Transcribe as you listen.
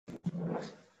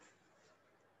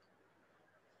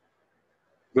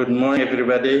Good morning,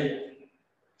 everybody.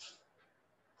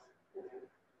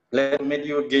 Let's meet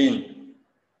you again.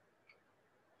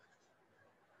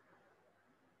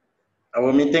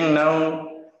 Our meeting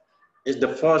now is the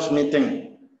fourth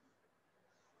meeting.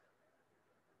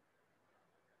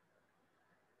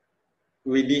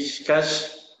 We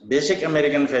discuss basic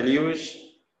American values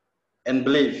and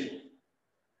belief.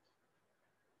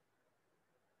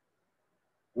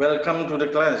 Welcome to the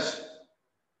class.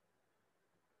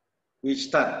 We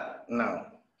start now.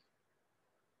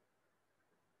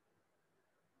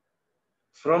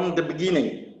 From the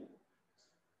beginning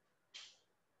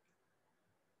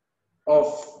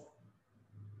of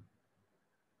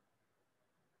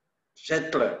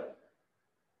settler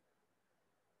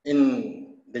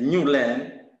in the new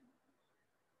land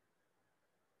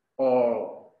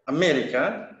or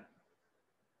America,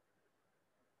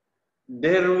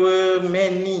 there were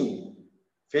many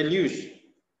values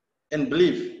and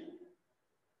beliefs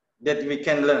that we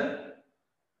can learn.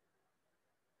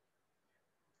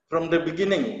 From the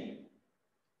beginning,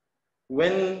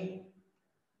 when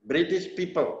British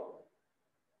people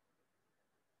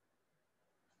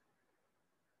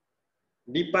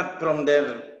depart from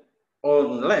their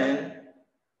own land,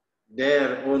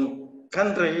 their own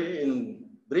country in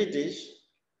British,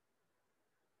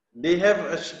 they have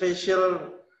a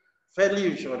special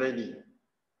values already.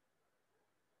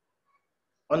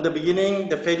 On the beginning,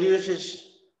 the values is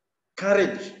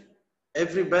courage.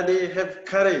 Everybody have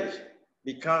courage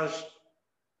because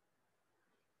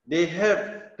they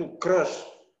have to cross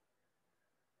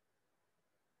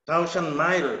 1,000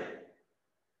 miles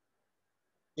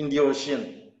in the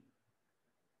ocean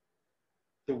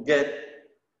to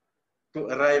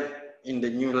arrive in the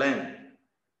new land.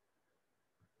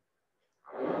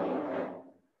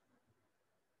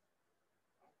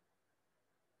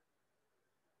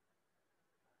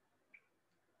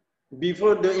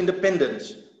 Before the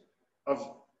independence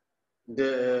of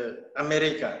the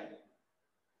America,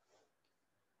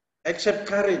 except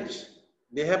courage,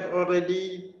 they have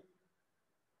already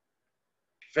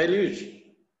values,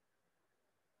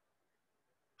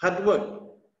 hard work,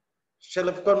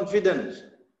 self-confidence,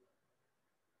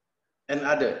 and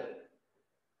other.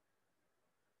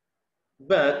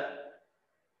 But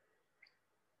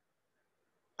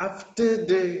after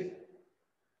the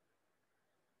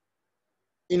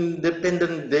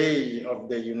Independent Day of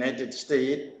the United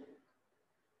States,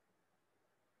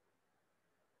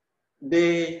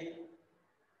 they,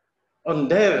 on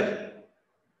their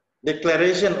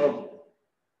Declaration of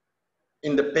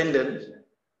Independence,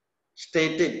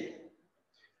 stated,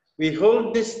 "We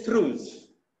hold this truth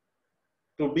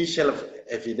to be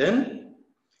self-evident,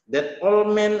 that all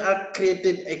men are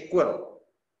created equal,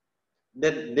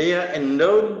 that they are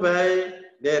endowed by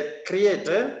their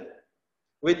Creator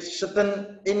with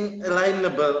certain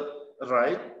inalienable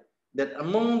rights, that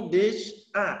among these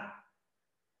are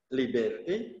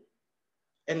liberty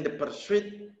and the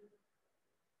pursuit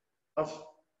of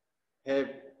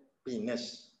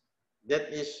happiness."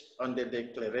 That is on the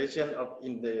Declaration of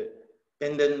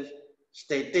Independence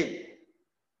stated.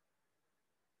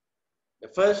 The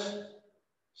first,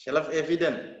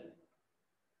 self-evident,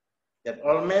 that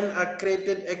all men are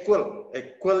created equal,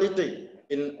 equality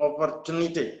in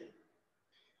opportunity,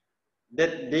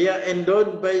 that they are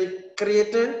endowed by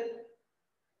Creator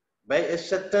by a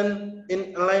certain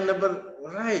inalienable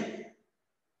right,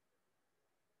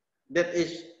 that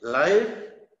is life,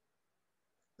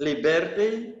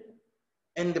 liberty,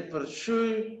 and the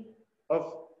pursuit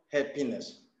of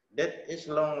happiness. That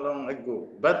is long, long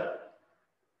ago. But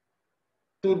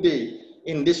today,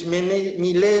 in this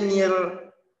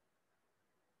millennial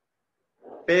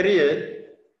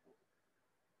period,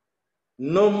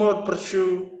 no more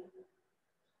pursuit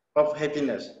of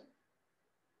happiness.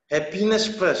 Happiness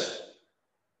first.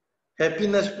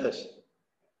 Happiness first.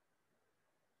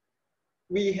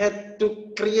 We had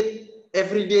to create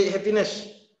everyday happiness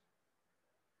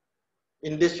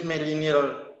in this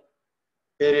millennial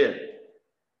period.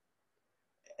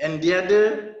 And the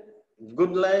other,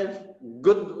 good life,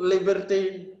 good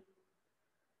liberty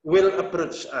will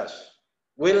approach us,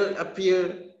 will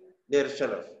appear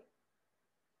themselves.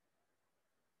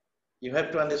 You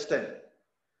have to understand,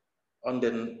 on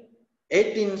the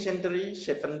 18th century,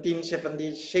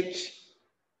 1776,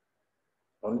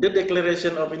 on the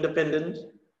Declaration of Independence,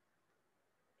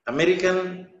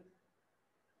 American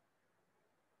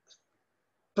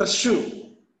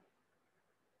pursue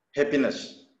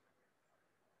happiness.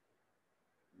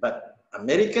 But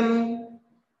American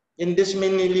in this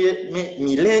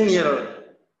millennial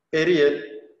period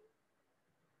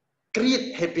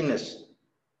create happiness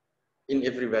in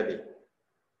everybody.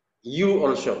 You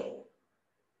also.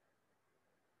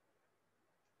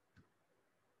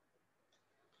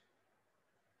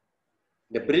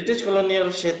 The British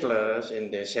colonial settlers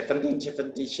in the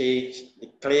 1776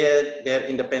 declared their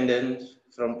independence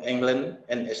from England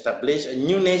and established a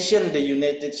new nation, the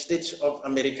United States of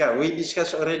America. We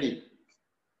discussed already.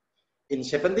 In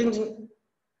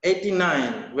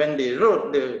 1789, when they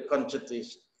wrote the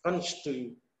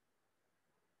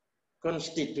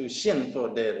Constitution for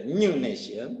their new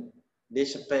nation, they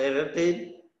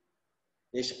separated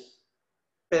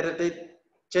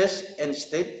church and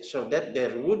state so that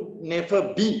there would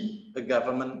never be a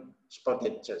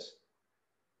government-supported church.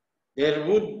 There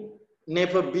would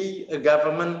never be a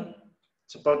government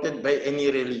supported by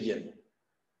any religion.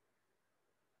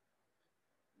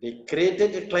 They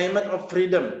created a climate of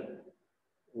freedom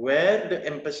where the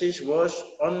emphasis was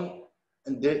on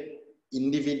the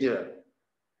individual,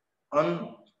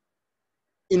 on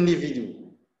individual.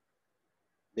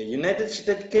 The United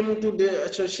States came to the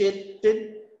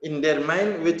associated in their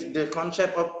mind with the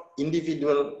concept of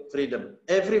individual freedom.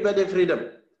 Everybody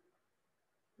freedom,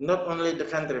 not only the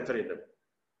country freedom.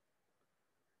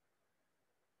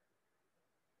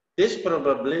 This is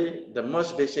probably the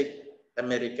most basic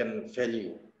American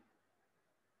value.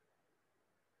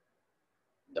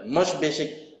 The most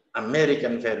basic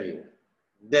American value,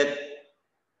 that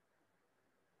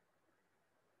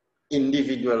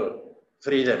individual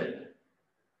freedom.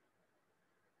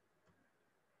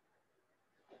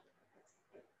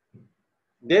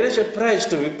 There is a price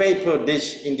to be paid for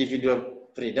this individual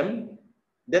freedom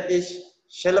that is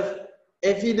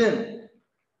self-evident.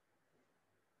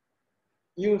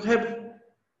 You have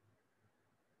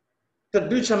to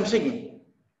do something,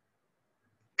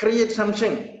 create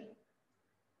something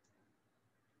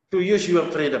to use your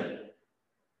freedom.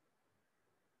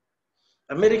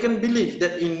 Americans believe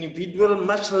that individual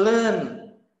must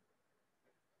learn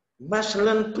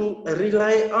to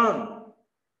rely on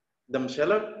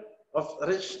themselves of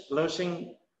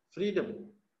losing freedom.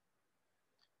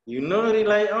 You know,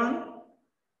 rely on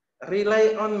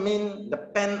means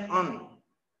depend on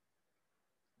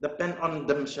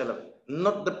themselves,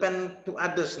 not depend to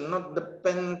others, not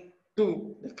depend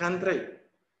to the country,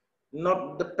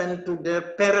 not depend to their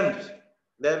parents,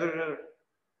 their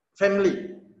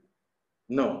family.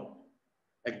 No,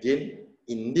 again,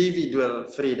 individual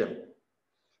freedom.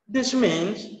 This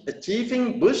means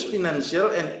achieving both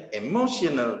financial and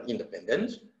emotional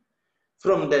independence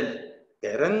from their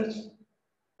parents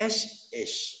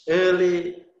as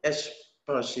early as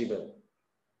possible.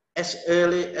 As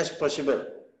early as possible.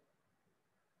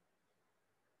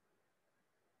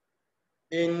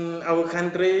 In our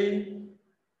country,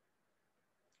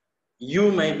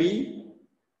 you may be,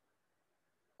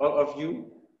 all of you,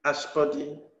 are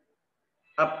supporting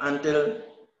up until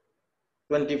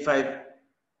 25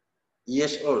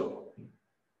 years old.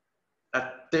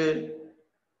 After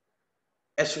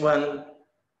S1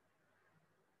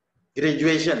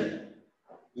 graduation,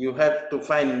 you have to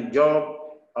find a job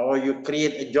or you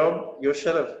create a job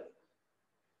yourself.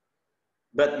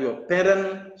 But your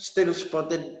parents still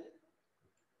supported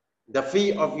the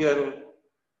fee of your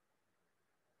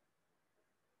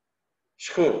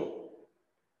school.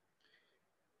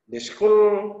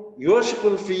 Your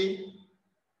school fee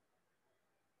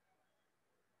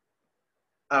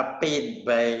are paid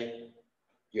by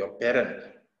your parents.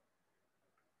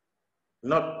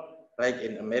 Not like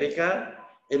in America.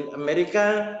 In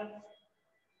America,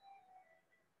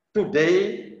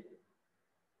 today,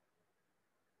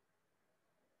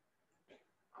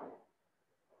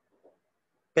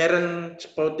 parents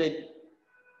supported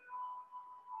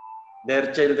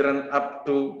their children up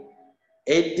to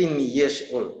 18 years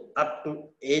old. Up to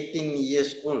 18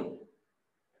 years old.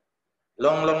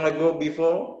 Long ago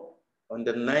before, on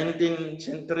the 19th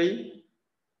century,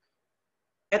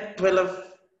 at 12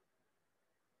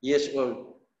 years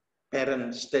old,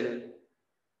 parents still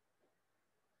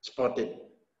supported.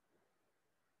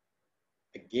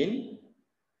 Again,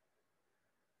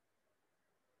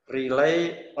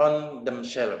 rely on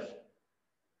themselves.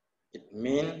 It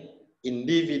means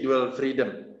individual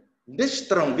freedom. This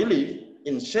strong belief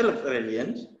in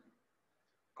self-reliance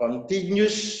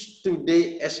continues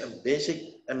today as a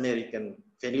basic American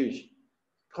value.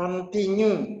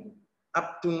 Continue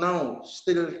up to now,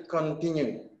 still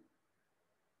continue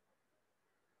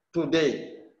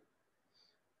today.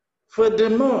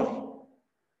 Furthermore,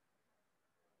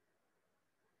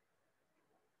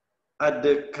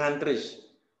 other countries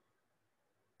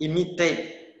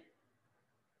imitate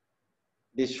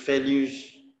these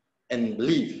values and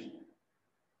belief.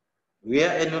 We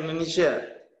are in Indonesia.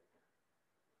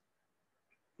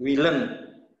 We learn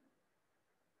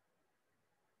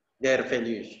their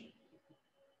values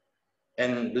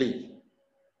and belief.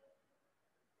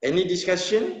 Any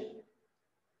discussion?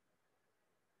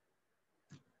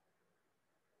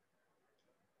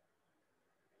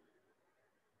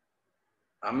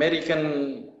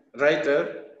 American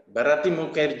writer Bharati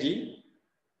Mukherjee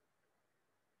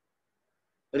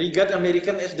regard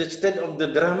American as the state of the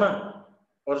drama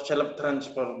or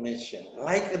self-transformation.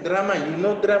 Like a drama, you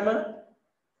know drama?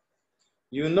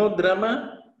 You know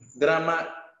drama? Drama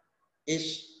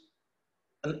is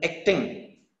an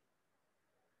acting.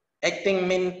 Acting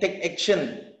means take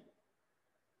action.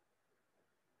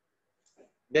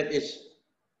 That is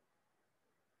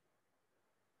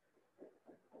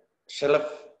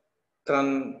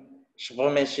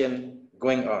self-transformation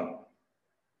going on.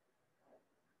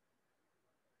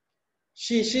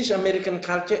 She sees American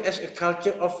culture as a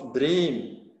culture of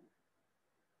dream,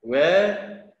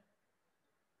 where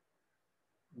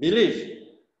belief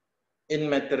in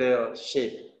material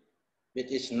shape,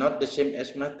 which is not the same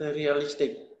as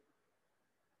materialistic,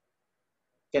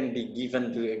 can be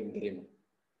given to a dream.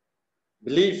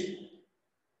 Belief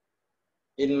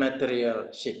in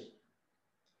material shape.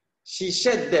 She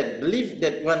said that believe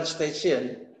that one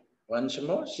station, once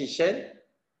more, she said,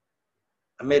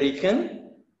 American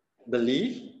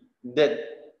believe that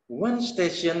one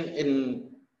station in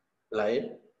life,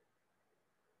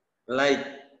 like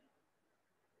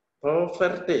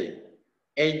poverty,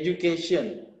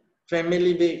 education,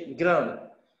 family background,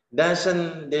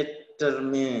 doesn't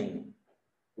determine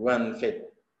one fate.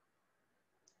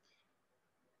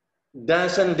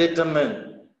 Doesn't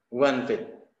determine one fate.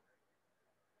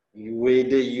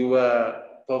 Whether you are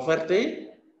poverty,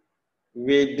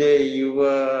 whether you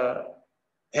are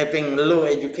having low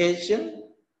education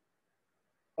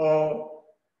or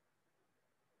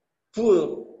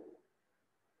poor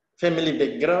family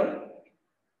background,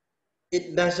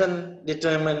 it doesn't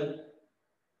determine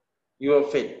your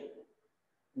fate.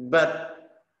 But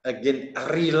again,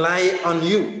 rely on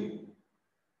you,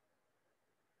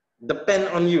 depend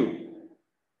on you.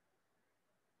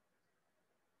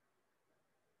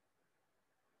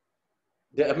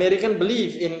 The American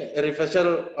belief in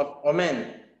reversal of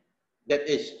omen, that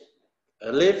is,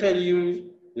 lay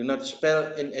value do not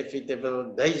spell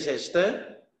inevitable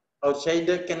disaster.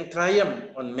 Outsider can triumph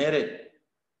on merit.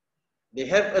 They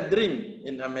have a dream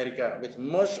in America, which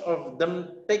most of them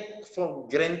take for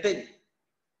granted,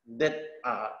 that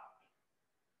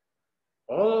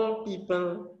all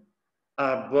people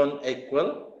are born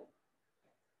equal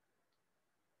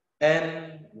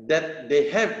and that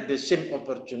they have the same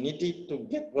opportunity to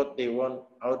get what they want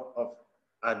out of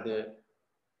other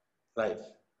life.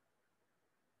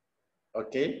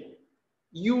 Okay?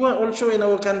 You are also in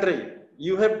our country.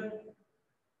 You have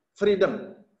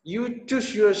freedom. You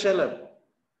choose yourself.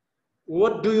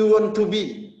 What do you want to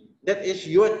be? That is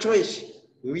your choice.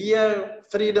 We are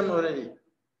freedom already.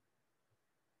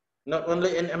 Not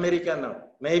only in America now.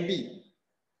 Maybe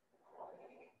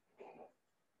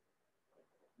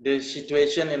the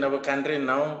situation in our country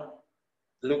now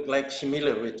look like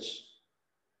similar with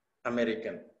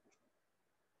American.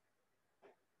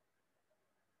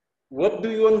 What do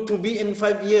you want to be in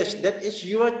 5 years? That is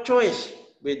your choice.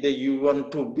 Whether you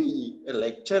want to be a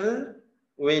lecturer,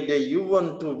 whether you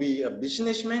want to be a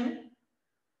businessman,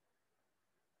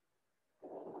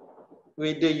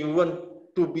 whether you want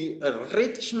to be a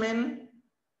rich man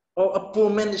or a poor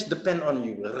man, is depend on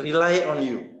you, rely on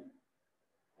you.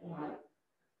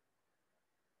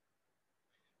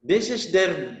 This is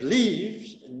their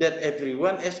belief that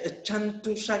everyone has a chance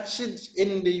to succeed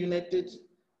in the United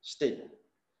States.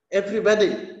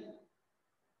 Everybody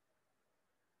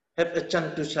have a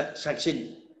chance to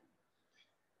succeed.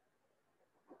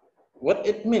 What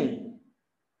it means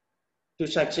to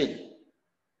succeed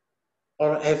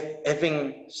or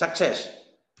having success?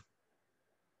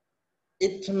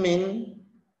 It means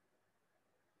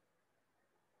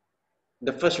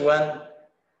the first one,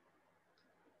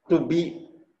 to be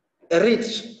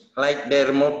rich, like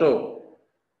their motto,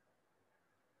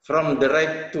 from the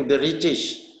right to the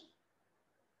riches,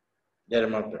 their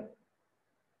motto.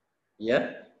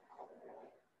 Yeah.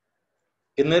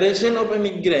 Generation of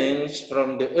immigrants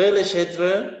from the early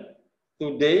settler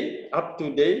today, up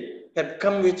to date, have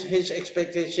come with his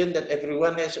expectation that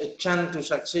everyone has a chance to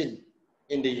succeed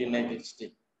in the United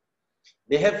States.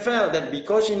 They have felt that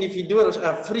because individuals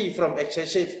are free from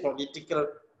excessive political,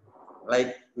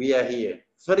 like we are here,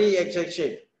 free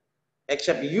excessive,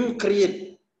 except you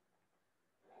create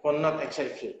for not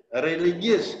excessive,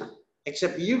 religious,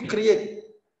 except you create,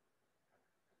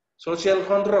 social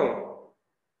control,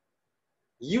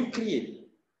 you create.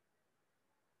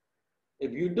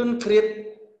 If you don't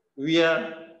create, we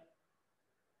are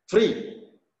free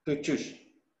to choose.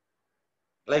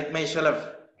 Like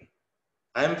myself,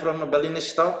 I'm from a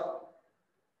Balinese stock.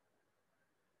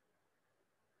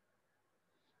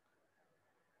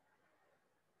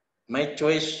 My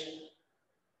choice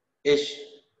is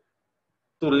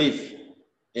to live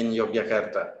in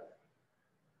Yogyakarta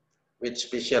with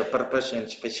special purpose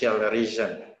and special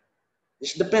reason.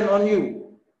 It depends on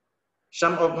you.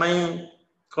 Some of my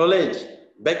colleagues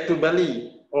back to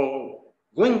Bali or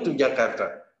going to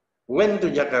Jakarta, went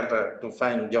to Jakarta to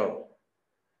find job.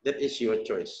 That is your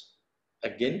choice.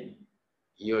 Again,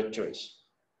 your choice.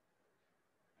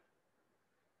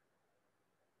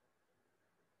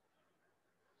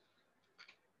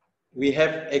 We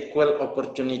have equal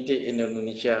opportunity in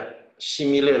Indonesia,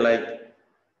 similar like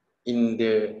in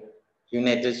the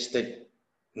United States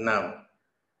now.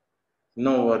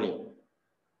 No worry.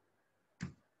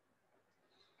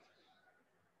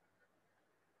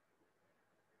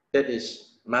 That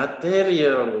is,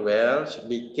 material wealth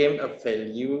became a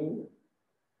value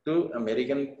to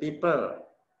American people.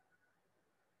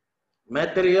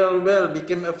 Material wealth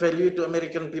became a value to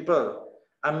American people.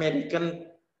 American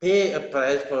pay a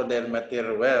price for their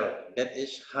material wealth. That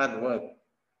is hard work.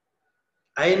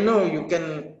 I know you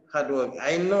can hard work.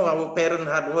 I know our parents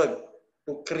hard work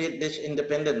to create this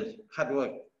independence, hard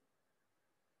work.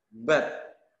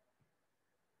 But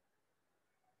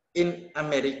in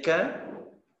America,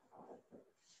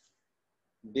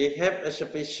 they have a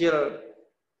special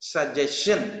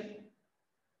suggestion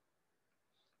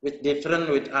which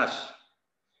different with us.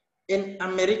 In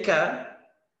America,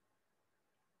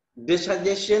 the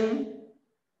suggestion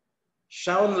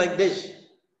sound like this.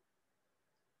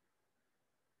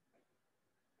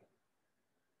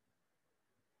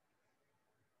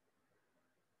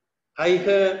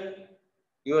 Higher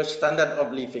your standard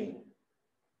of living.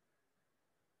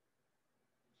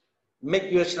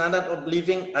 Make your standard of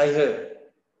living higher.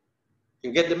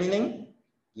 You get the meaning?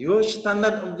 Your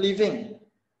standard of living.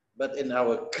 But in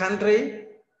our country,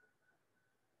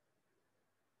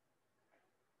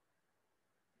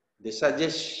 the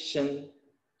suggestion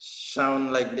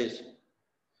sound like this.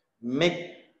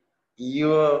 Make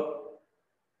your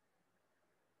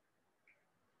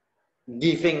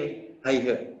giving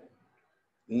higher.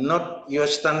 Not your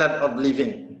standard of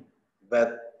living,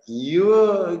 but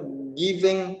your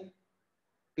giving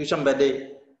to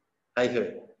somebody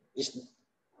higher. It's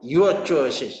your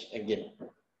choices again.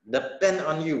 Depend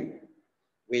on you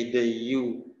whether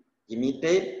you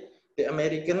imitate the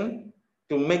American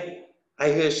to make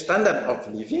higher standard of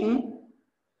living,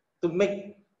 to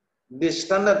make the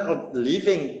standard of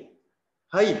living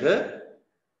higher,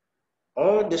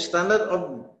 or the standard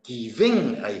of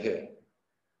giving higher.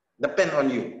 Depend on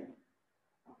you.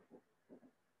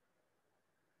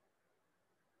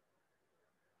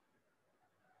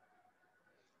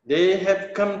 They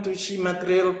have come to see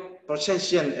material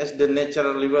possession as the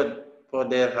natural reward for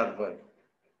their hard work.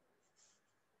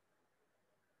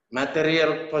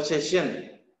 Material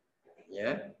possession,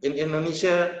 yeah, in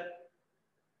Indonesia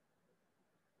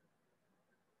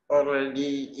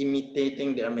already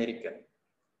imitating the American.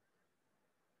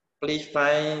 Please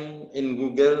find in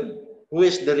Google who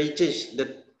is the richest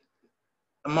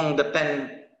among the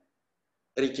 10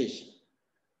 richest.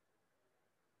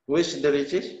 Who is the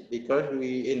richest? Because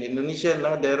we in Indonesia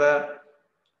now there are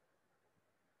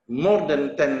more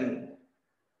than 10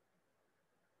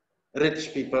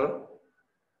 rich people.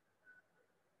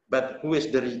 But who is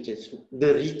the richest?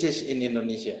 The richest in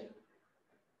Indonesia.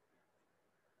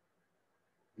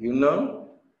 You know,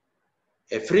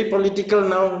 every political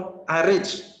now are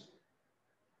rich.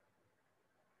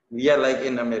 We are like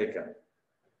in America.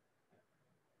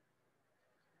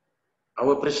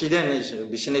 Our president is a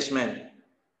businessman.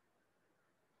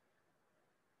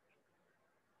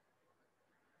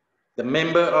 The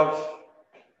member of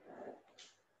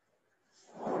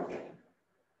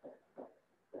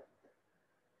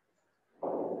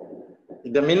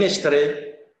the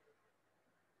ministry,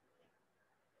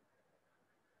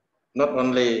 not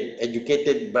only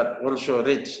educated but also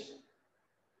rich.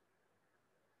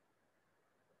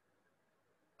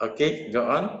 Okay, go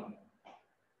on.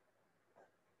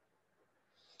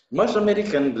 Most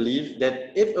Americans believe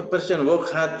that if a person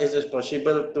works hard, it is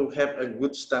possible to have a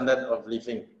good standard of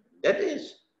living. That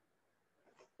is,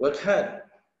 work hard,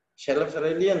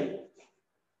 self-reliant,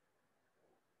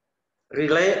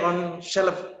 rely on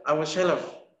ourselves.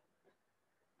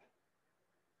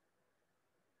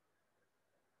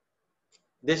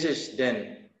 This is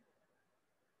then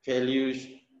values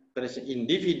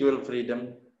individual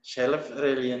freedom,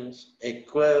 self-reliance,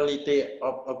 equality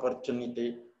of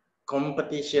opportunity,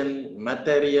 competition,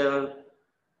 material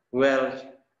wealth,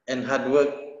 and hard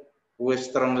work who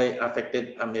strongly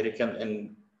affected American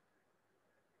and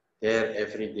their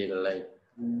everyday life.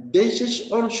 This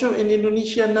is also in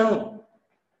Indonesia now.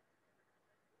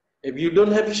 If you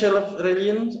don't have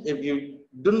self-reliance, if you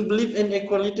don't believe in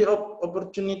equality of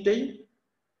opportunity,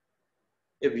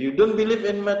 if you don't believe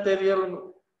in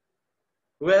material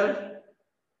wealth,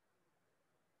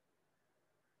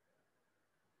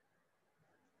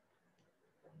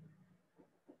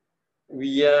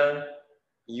 you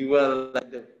are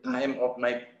like the time of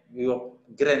your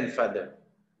grandfather,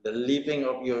 the living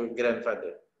of your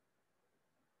grandfather,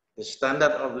 the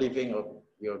standard of living of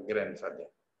your grandfather.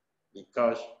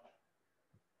 Because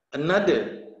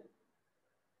another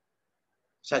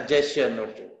suggestion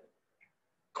also,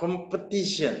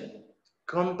 competition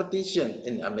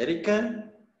in America,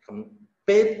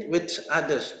 compete with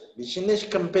others, business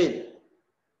compete.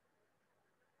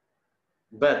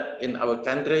 But in our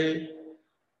country,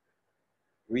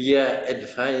 we are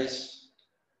advised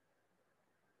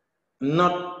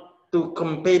not to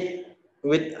compete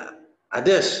with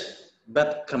others,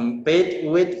 but compete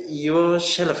with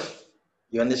yourself.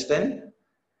 You understand?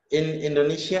 In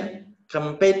Indonesia,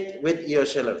 compete with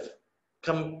yourself.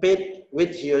 Compete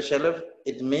with yourself,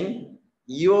 it means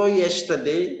your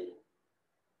yesterday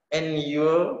and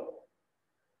your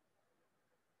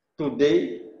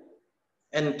today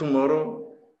and tomorrow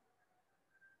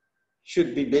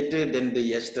should be better than the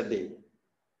yesterday.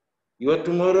 Your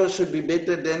tomorrow should be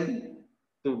better than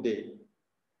today.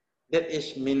 That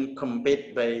is mean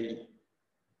compete by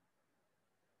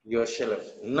yourself,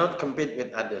 not compete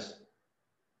with others.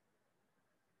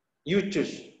 You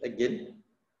choose again.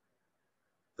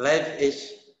 Life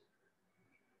is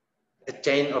a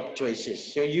chain of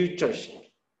choices, so you choose.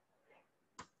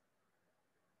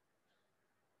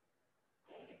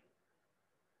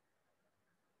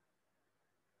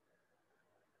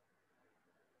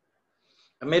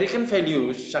 American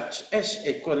values such as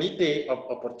equality of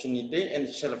opportunity and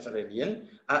self-reliance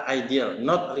are ideal,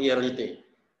 not reality.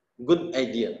 Good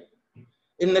idea.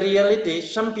 In reality,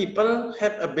 some people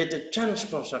have a better chance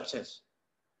for success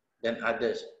than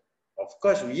others. Of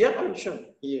course, we are also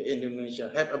here in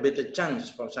Indonesia have a better chance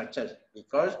for success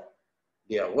because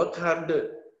they work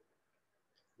harder.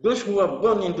 Those who are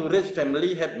born into rich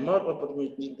family have more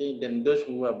opportunity than those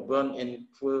who are born in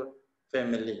poor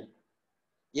family.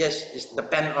 Yes, it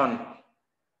depends on.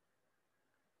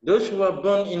 Those who are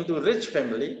born into rich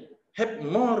family have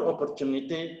more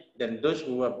opportunity than those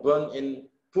who are born in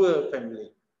poor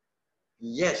family.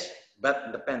 Yes,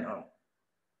 but depend on.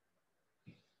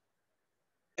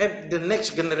 If the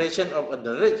next generation of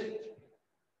the rich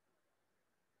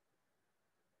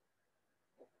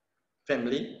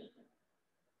family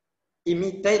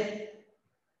imitate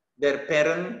their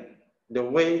parent, the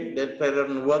way their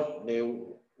parent work,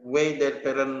 the way their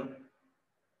parent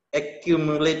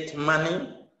accumulate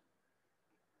money,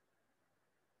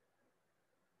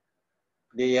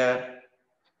 they are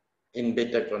in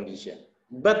better condition.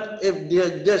 But if they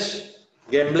are just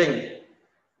gambling,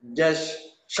 just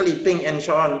sleeping and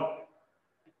so on,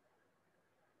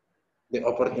 the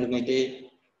opportunity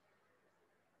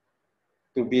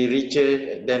to be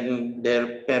richer than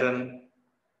their parents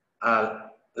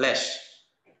are less.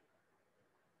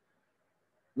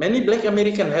 Many Black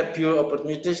Americans have fewer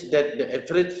opportunities than the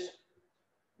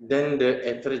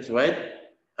average white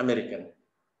American.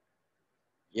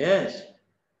 Yes,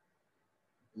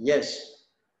 yes,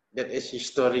 that is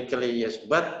historically yes.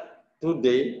 But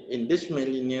today, in this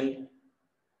millennium,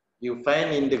 you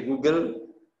find in the Google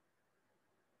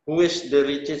who is the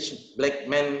richest black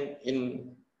man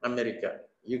in America.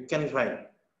 You can find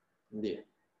there.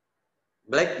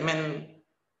 Black men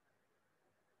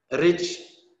rich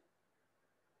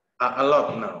are a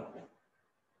lot now.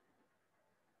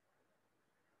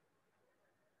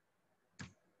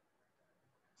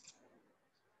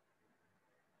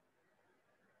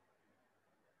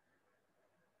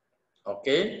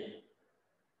 Okay,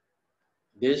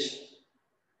 the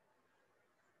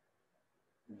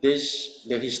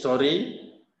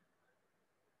history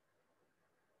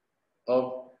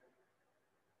of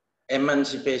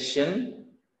emancipation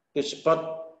to support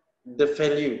the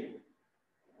value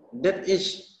that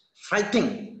is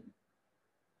fighting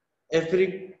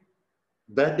everybody,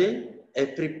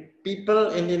 every people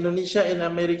in Indonesia, in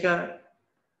America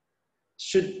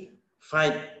should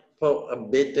fight for a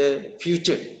better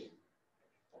future,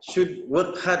 should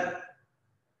work hard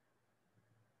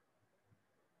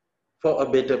for a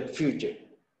better future.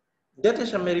 That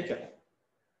is America.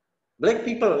 Black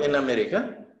people in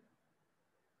America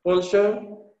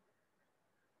also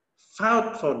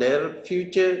fought for their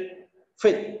future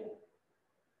fate,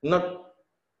 not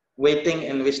waiting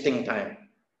and wasting time.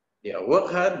 They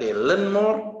work hard, they learn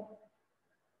more.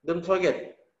 Don't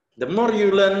forget, the more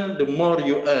you learn, the more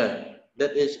you earn.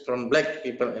 That is from black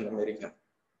people in America.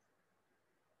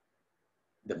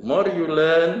 The more you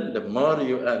learn, the more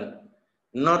you earn.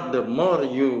 Not the more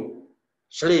you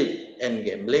sleep and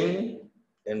gambling,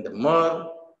 and the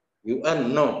more you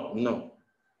earn. No, no.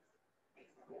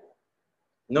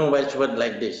 No wise word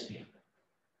like this.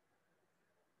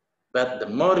 But the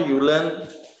more you learn,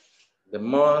 the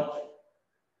more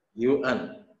you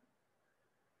earn.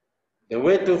 The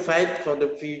way to fight for the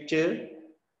future,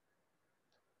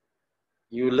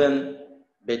 you learn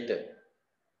better.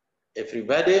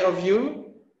 Everybody of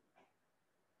you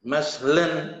must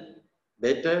learn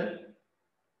better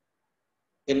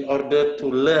in order to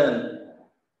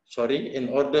in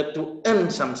order to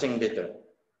earn something better.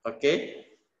 Okay?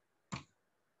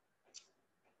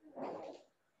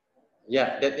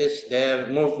 Yeah, that is their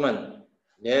movement.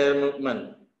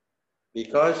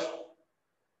 Because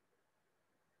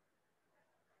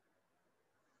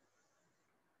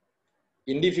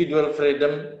individual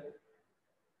freedom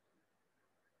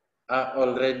are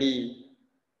already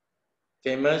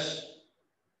famous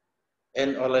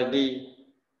and already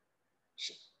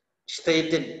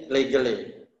stated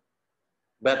legally.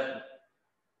 But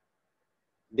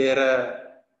there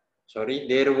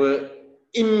were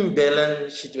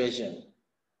imbalanced situations.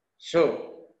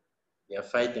 So they are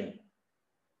fighting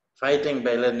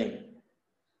by learning.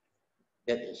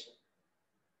 That is.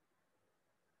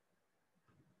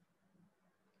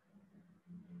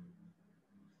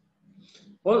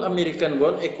 All American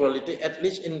want equality, at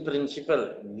least in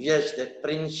principle. Yes, that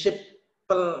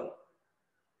principle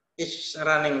is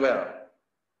running well.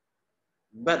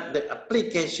 But the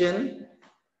application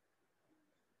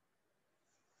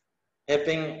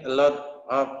having a lot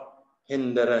of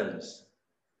hindrance.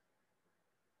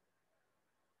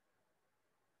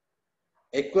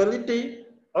 Equality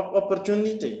of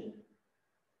opportunity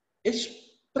is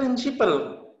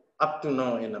principle up to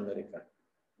now in America,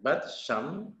 but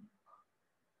some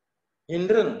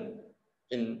hindrance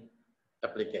in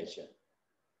application.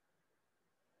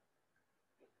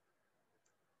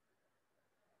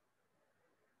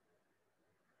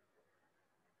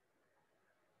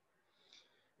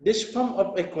 This form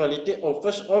of equality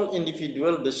offers all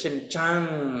individuals the same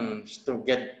chance to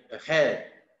get ahead.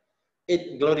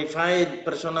 It glorified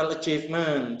personal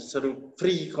achievement through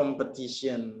free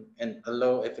competition and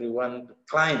allow everyone to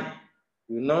climb.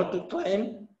 You know, to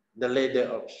climb the ladder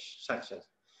of success.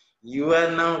 You are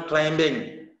now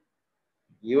climbing.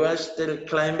 You are still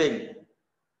climbing.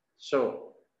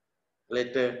 So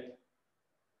later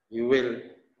you will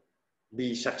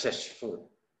be successful.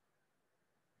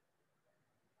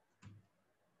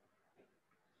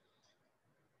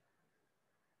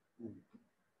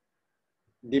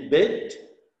 Debate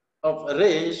of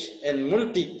race and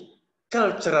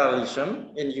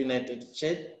multiculturalism in United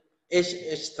States is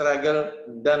a struggle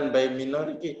done by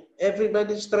minority.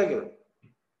 Everybody struggle.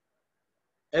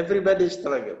 Everybody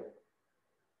struggle.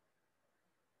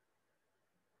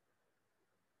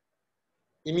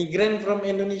 Immigrant from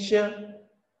Indonesia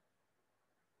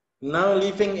now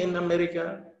living in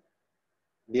America,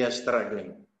 they are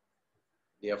struggling.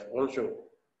 They are also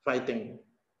fighting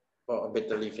for a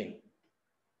better living,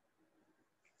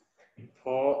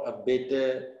 for a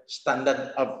better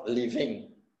standard of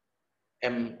living,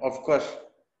 and of course,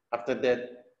 after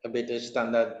that, a better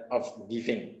standard of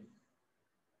giving.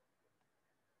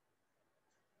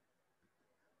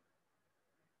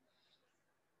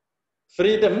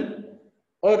 Freedom,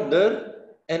 order,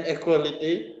 and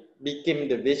equality became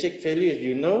the basic values.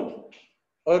 You know,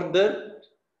 order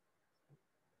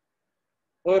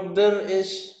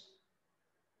is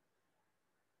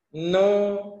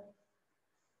no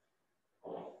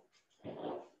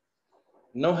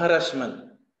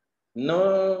harassment,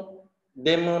 no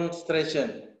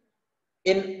demonstration.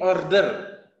 In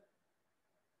order,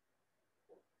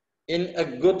 in a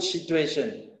good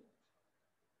situation,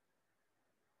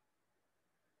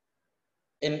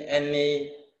 in any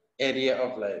area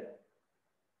of life.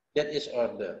 That is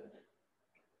order.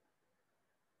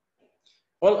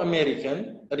 All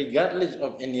American, regardless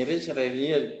of any race,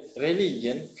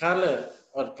 religion, color,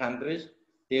 or countries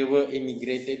they were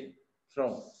immigrated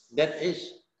from. That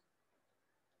is,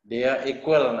 they are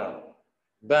equal now.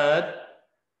 But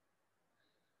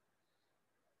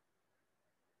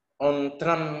on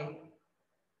Trump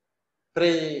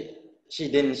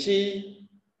presidency,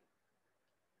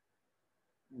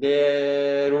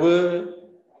 there were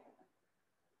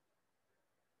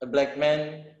a black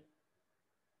man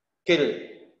killed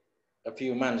a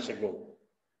few months ago.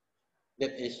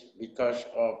 That is because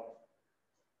of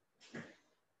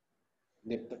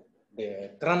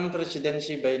the Trump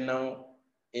presidency by now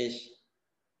is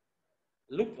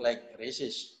look like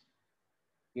racist.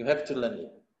 You have to learn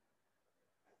it.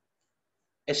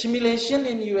 Assimilation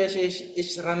in USA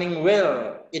is running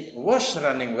well. It was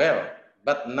running well,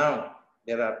 but now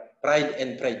there are pride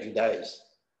and prejudice.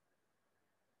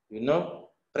 You know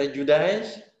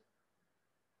prejudice?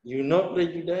 You know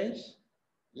prejudice?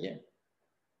 Yeah.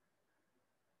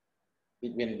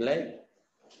 Between black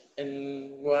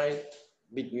and white,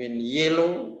 between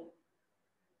yellow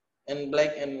and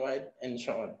black and white, and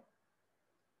so on.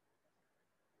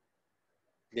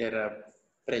 There are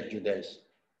prejudice,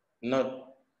 not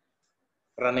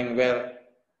running well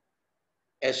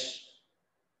as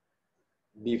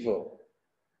before.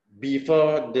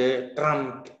 Before the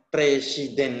Trump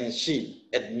presidency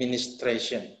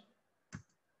administration.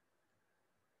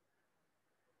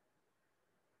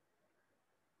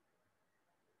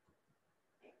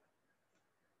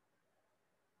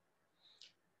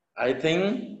 I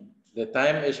think the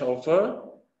time is over.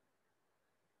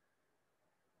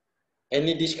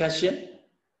 Any discussion?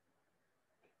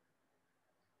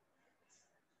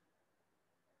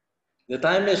 The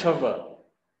time is over.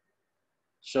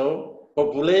 So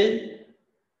hopefully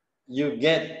you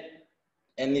get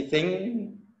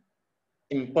anything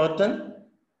important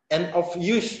and of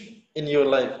use in your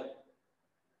life.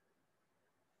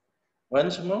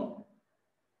 Once more,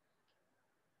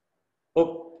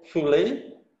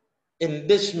 hopefully in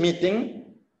this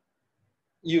meeting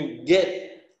you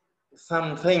get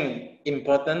something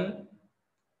important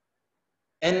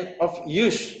and of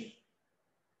use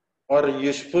or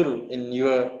useful in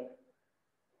your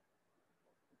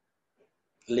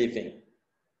living.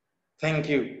 Thank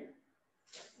you.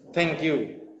 Thank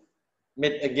you.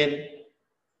 Meet again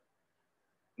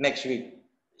next week.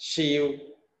 See you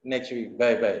next week.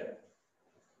 Bye bye.